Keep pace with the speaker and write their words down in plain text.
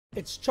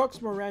It's Chux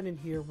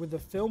here with a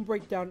film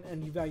breakdown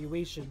and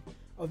evaluation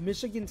of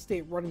Michigan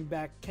State running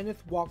back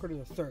Kenneth Walker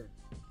III.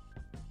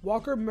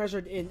 Walker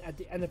measured in at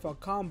the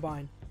NFL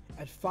Combine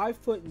at 5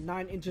 foot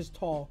 9 inches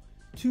tall,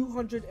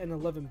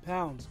 211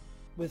 pounds,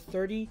 with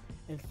 30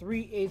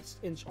 3/8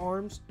 inch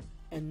arms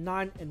and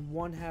 9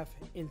 1/2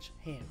 inch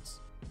hands.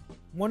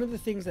 One of the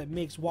things that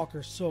makes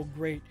Walker so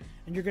great,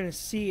 and you're going to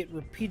see it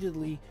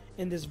repeatedly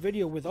in this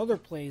video with other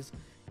plays,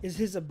 is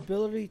his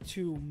ability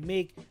to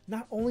make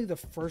not only the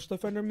first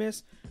defender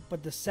miss,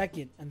 but the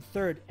second and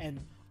third and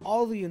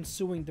all the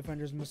ensuing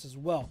defenders miss as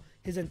well.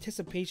 His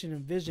anticipation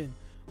and vision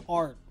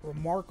are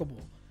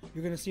remarkable.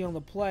 You're going to see on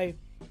the play,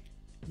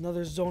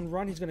 another zone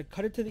run. He's going to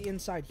cut it to the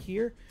inside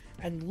here,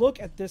 and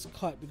look at this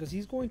cut because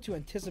he's going to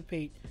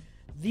anticipate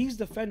these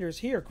defenders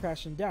here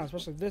crashing down,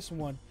 especially this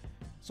one.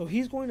 So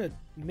he's going to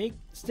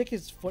stick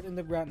his foot in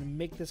the ground and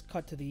make this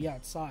cut to the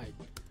outside.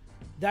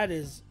 That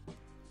is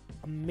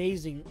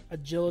amazing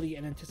agility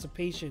and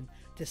anticipation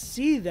to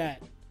see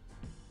that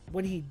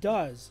when he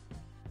does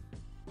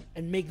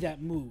and make that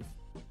move,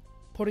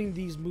 putting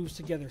these moves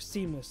together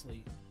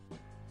seamlessly.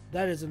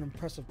 That is an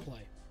impressive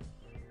play.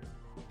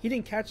 He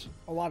didn't catch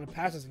a lot of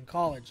passes in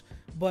college,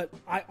 but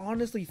I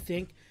honestly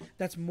think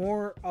that's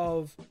more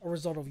of a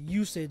result of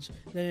usage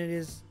than it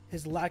is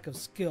his lack of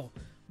skill.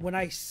 When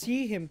I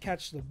see him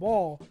catch the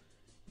ball,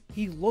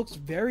 he looks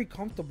very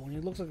comfortable and he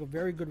looks like a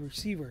very good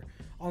receiver.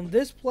 On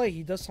this play,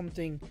 he does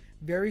something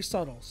very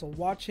subtle. So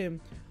watch him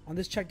on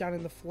this check down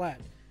in the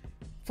flat.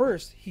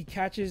 First, he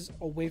catches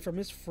away from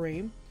his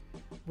frame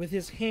with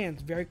his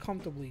hands very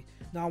comfortably.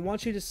 Now I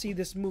want you to see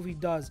this move he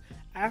does.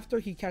 After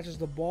he catches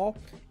the ball,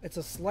 it's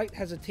a slight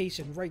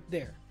hesitation right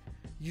there.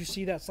 You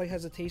see that slight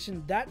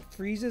hesitation? That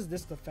freezes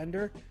this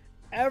defender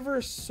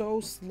ever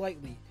so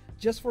slightly,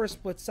 just for a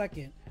split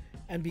second.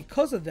 And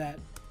because of that,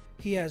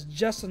 he has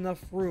just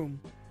enough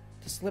room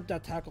to slip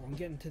that tackle and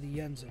get into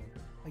the end zone.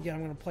 Again,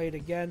 I'm going to play it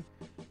again.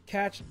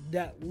 Catch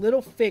that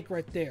little fake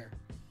right there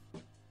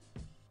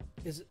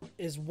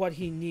is what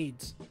he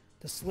needs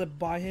to slip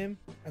by him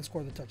and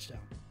score the touchdown.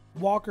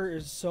 Walker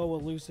is so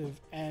elusive,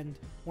 and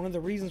one of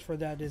the reasons for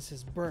that is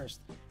his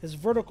burst. His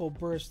vertical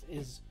burst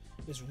is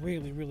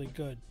really, really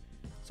good.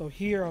 So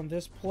here on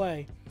this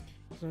play,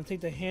 he's going to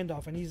take the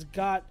handoff, and he's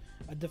got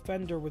a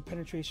defender with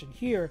penetration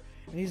here,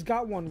 and he's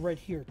got one right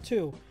here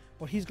too,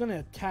 but he's going to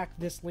attack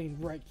this lane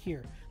right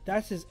here.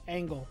 That's his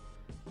angle.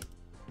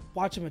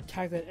 Watch him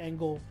attack that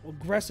angle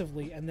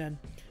aggressively, and then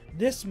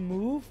this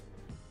move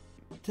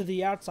to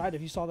the outside,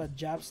 if you saw that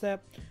jab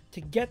step,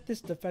 to get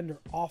this defender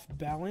off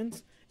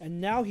balance,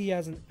 and now he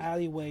has an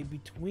alleyway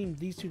between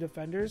these two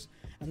defenders,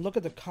 and look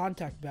at the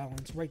contact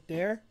balance right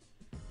there.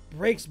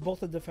 Breaks both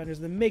the defenders,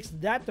 and then makes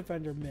that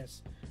defender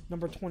miss,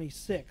 number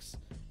 26.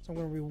 So I'm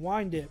going to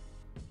rewind it.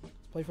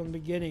 Let's play from the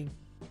beginning.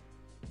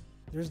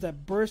 There's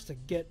that burst to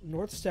get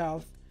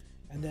north-south,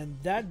 and then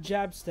that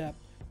jab step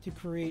to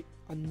create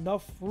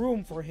enough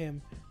room for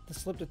him to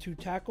slip the two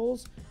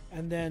tackles,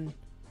 and then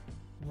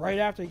right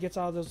after he gets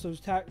out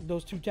of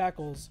those two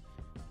tackles,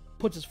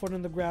 puts his foot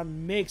in the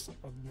ground, makes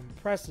an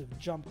impressive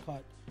jump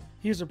cut.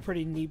 Here's a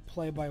pretty neat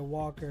play by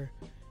Walker.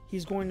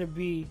 He's going to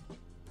be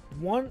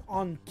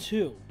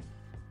 1-on-2.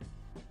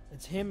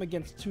 It's him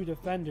against two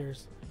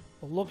defenders,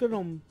 but look at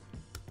him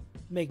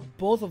make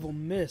both of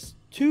them miss.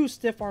 Two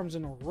stiff arms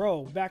in a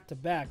row, back to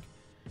back,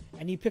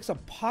 and he picks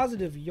up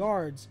positive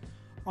yards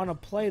on a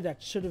play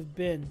that should have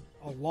been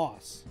a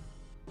loss.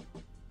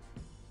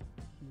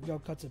 Go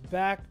cuts it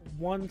back,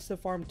 one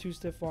stiff arm, two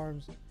stiff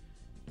arms,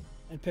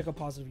 and pick up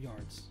positive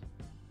yards.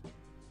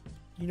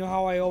 You know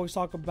how I always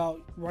talk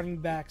about running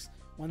backs,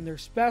 when they're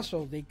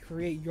special, they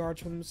create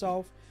yards for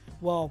themselves?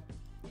 Well,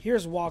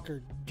 here's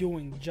Walker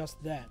doing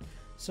just that.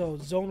 So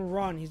zone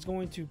run, he's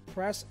going to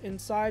press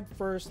inside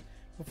first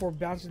before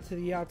bouncing to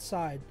the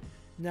outside.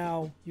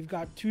 Now you've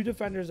got two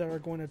defenders that are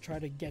going to try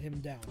to get him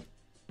down.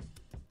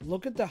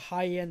 Look at the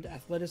high-end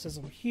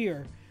athleticism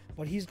here,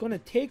 but he's going to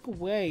take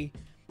away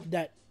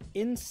that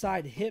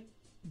inside hip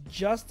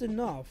just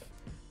enough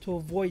to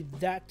avoid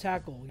that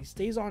tackle. He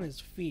stays on his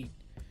feet.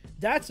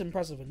 That's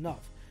impressive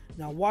enough.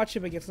 Now watch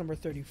him against number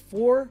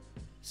 34.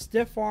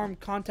 Stiff arm,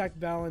 contact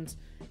balance,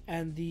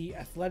 and the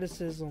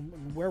athleticism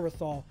and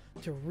wherewithal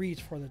to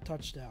reach for the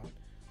touchdown.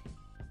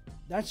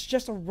 That's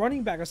just a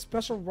running back, a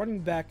special running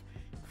back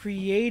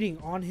creating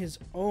on his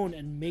own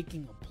and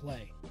making a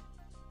play.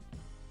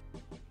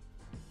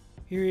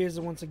 Here he is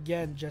once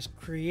again, just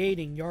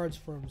creating yards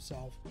for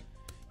himself.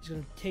 He's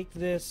going to take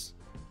this,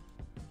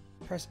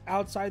 press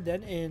outside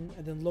then in,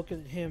 and then look at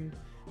him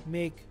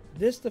make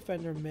this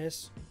defender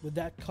miss with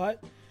that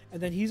cut.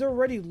 And then he's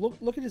already,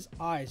 look at his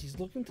eyes. He's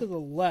looking to the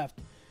left.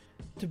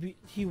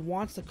 He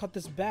wants to cut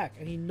this back,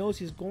 and he knows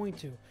he's going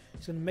to.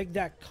 He's going to make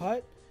that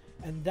cut,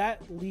 and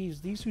that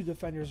leaves these two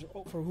defenders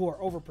who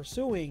are over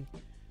pursuing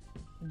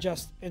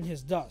just in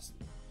his dust.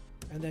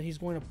 And then he's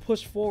going to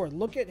push forward.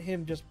 Look at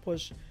him just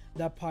push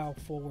that pile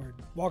forward.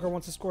 Walker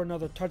wants to score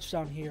another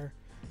touchdown here.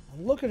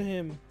 And look at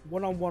him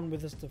one-on-one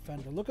with this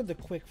defender. Look at the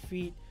quick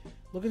feet.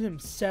 Look at him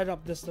set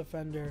up this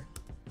defender.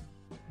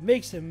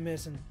 Makes him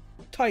miss in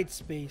tight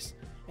space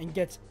and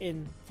gets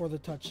in for the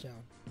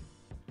touchdown.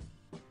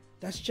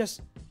 That's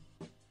just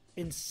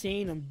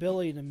insane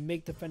ability to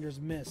make defenders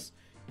miss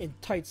in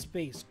tight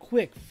space.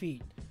 Quick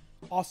feet.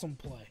 Awesome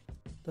play.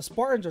 The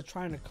Spartans are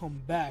trying to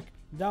come back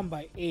down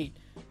by 8,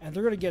 and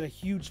they're going to get a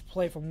huge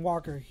play from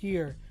Walker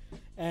here.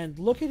 And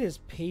look at his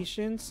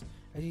patience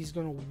as he's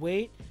going to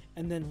wait,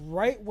 and then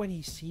right when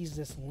he sees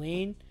this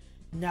lane,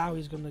 now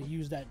he's going to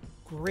use that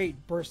great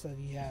burst that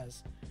he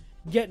has.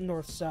 Get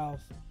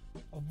north-south,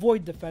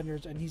 avoid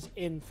defenders, and he's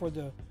in for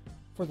the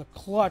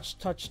clutch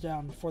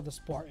touchdown for the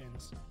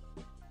Spartans.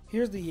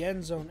 Here's the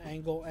end zone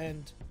angle,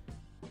 and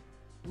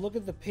look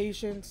at the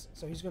patience.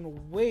 So he's going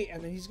to wait,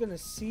 and then he's going to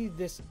see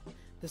this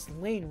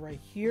lane right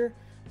here,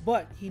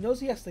 but he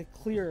knows he has to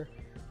clear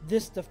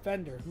this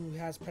defender who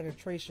has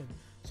penetration.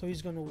 So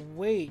he's going to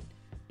wait,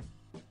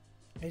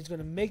 and he's going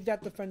to make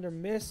that defender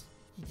miss.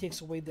 He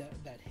takes away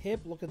that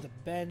hip. Look at the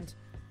bend,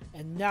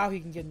 and now he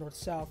can get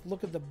north-south.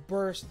 Look at the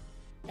burst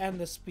and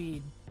the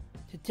speed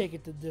to take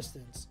it the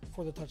distance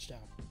for the touchdown.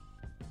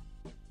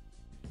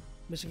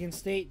 Michigan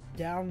State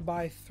down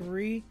by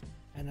 3,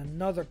 and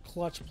another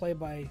clutch play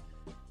by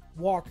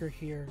Walker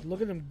here.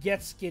 Look at him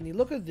get skinny.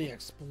 Look at the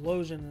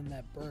explosion in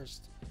that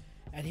burst,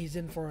 and he's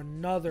in for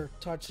another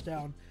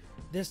touchdown,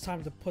 this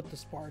time to put the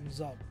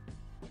Spartans up.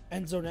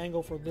 End zone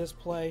angle for this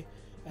play,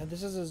 and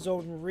this is a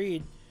zone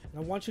read,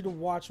 and I want you to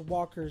watch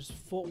Walker's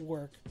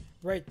footwork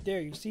right there.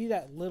 You see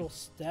that little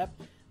step?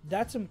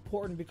 That's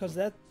important because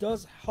that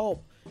does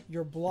help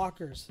your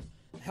blockers.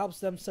 It helps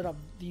them set up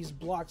these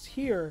blocks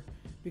here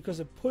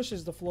because it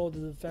pushes the flow of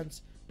the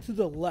defense to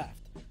the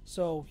left.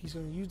 So he's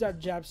going to use that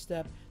jab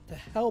step to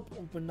help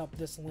open up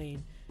this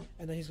lane,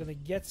 and then he's going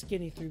to get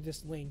skinny through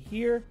this lane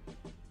here,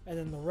 and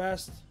then the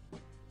rest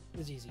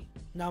is easy.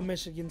 Now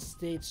Michigan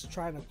State's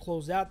trying to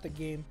close out the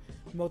game,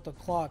 milk the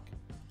clock,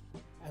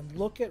 and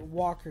look at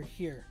Walker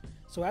here.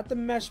 So at the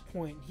mesh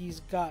point,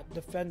 he's got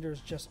defenders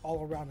just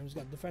all around him. He's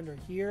got a defender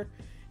here,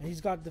 and he's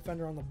got a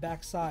defender on the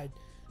backside.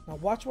 Now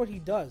watch what he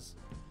does.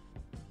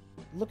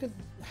 Look at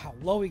how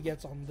low he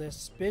gets on this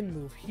spin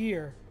move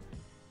here,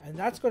 and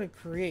that's going to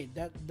create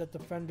that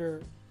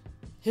defender.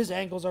 His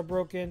ankles are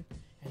broken,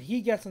 and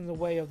he gets in the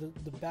way of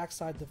the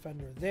backside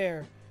defender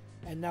there,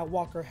 and now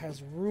Walker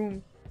has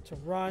room to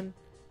run,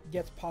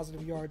 gets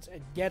positive yards,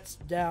 and gets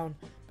down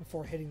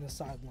before hitting the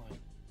sideline.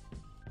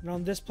 And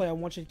on this play, I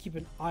want you to keep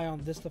an eye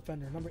on this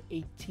defender, number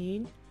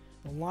 18,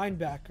 the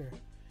linebacker,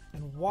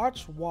 and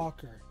watch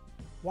Walker.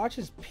 Watch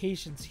his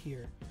patience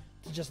here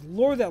to just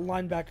lure that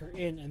linebacker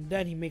in, and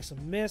then he makes a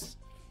miss,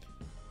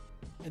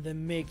 and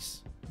then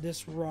makes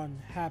this run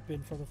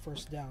happen for the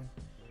first down.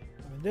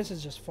 I mean, this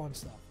is just fun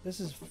stuff. This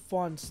is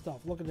fun stuff.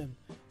 Look at him.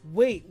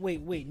 Wait.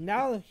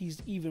 Now that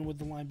he's even with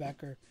the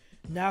linebacker,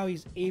 now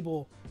he's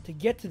able to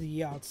get to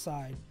the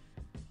outside,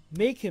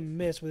 make him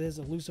miss with his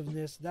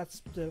elusiveness. That's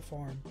stiff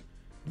arm.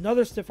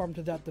 Another stiff arm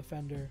to that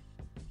defender,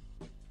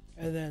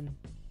 and then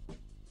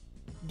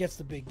gets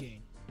the big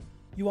gain.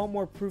 You want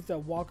more proof that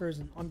Walker is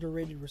an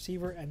underrated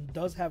receiver and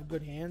does have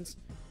good hands?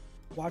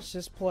 Watch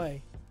this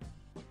play.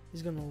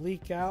 He's going to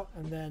leak out,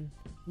 and then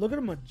look at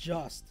him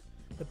adjust.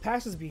 The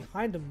pass is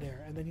behind him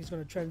there, and then he's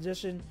going to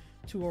transition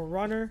to a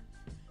runner,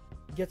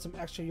 get some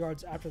extra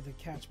yards after the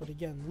catch. But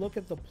again, look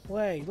at the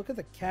play. Look at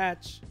the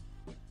catch.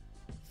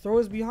 Throw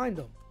is behind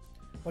him,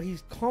 but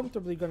he's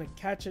comfortably going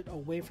to catch it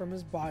away from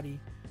his body,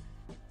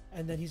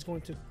 and then he's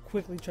going to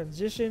quickly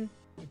transition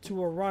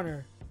to a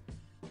runner,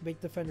 make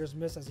defenders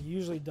miss as he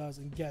usually does,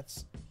 and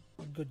gets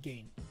a good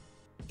gain.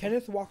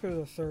 Kenneth Walker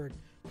III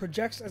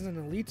projects as an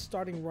elite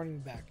starting running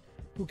back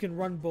who can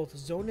run both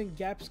zone and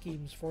gap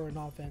schemes for an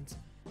offense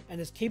and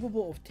is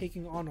capable of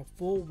taking on a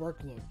full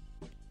workload.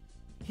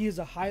 He is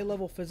a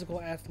high-level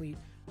physical athlete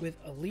with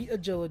elite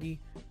agility,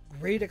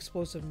 great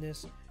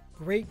explosiveness,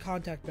 great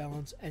contact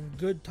balance, and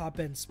good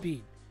top-end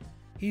speed.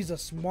 He's a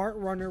smart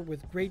runner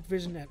with great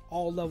vision at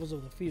all levels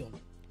of the field.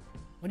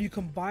 When you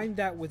combine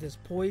that with his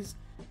poise,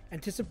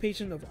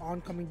 anticipation of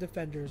oncoming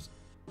defenders,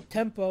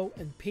 tempo,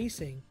 and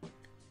pacing,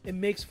 it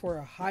makes for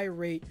a high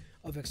rate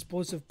of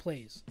explosive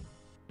plays.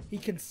 He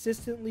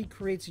consistently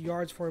creates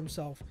yards for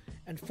himself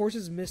and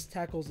forces missed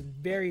tackles in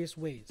various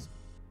ways.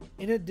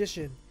 In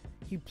addition,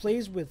 he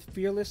plays with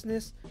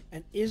fearlessness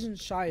and isn't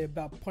shy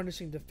about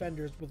punishing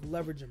defenders with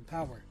leverage and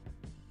power.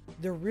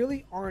 There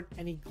really aren't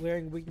any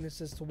glaring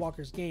weaknesses to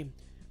Walker's game,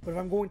 but if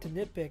I'm going to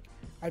nitpick,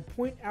 I'd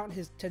point out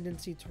his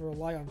tendency to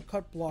rely on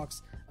cut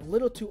blocks a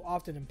little too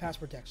often in pass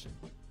protection.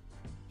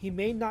 He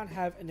may not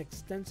have an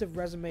extensive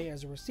resume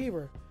as a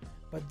receiver,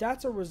 but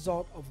that's a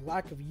result of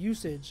lack of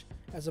usage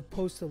as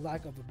opposed to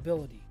lack of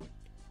ability.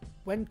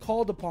 When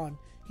called upon,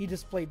 he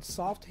displayed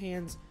soft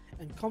hands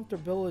and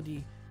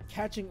comfortability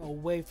catching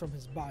away from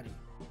his body.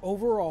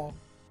 Overall,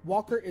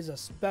 Walker is a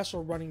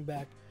special running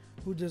back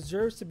who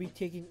deserves to be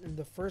taken in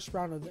the first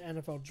round of the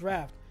NFL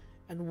draft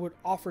and would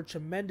offer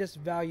tremendous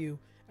value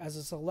as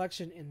a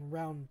selection in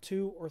round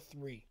 2 or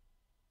 3.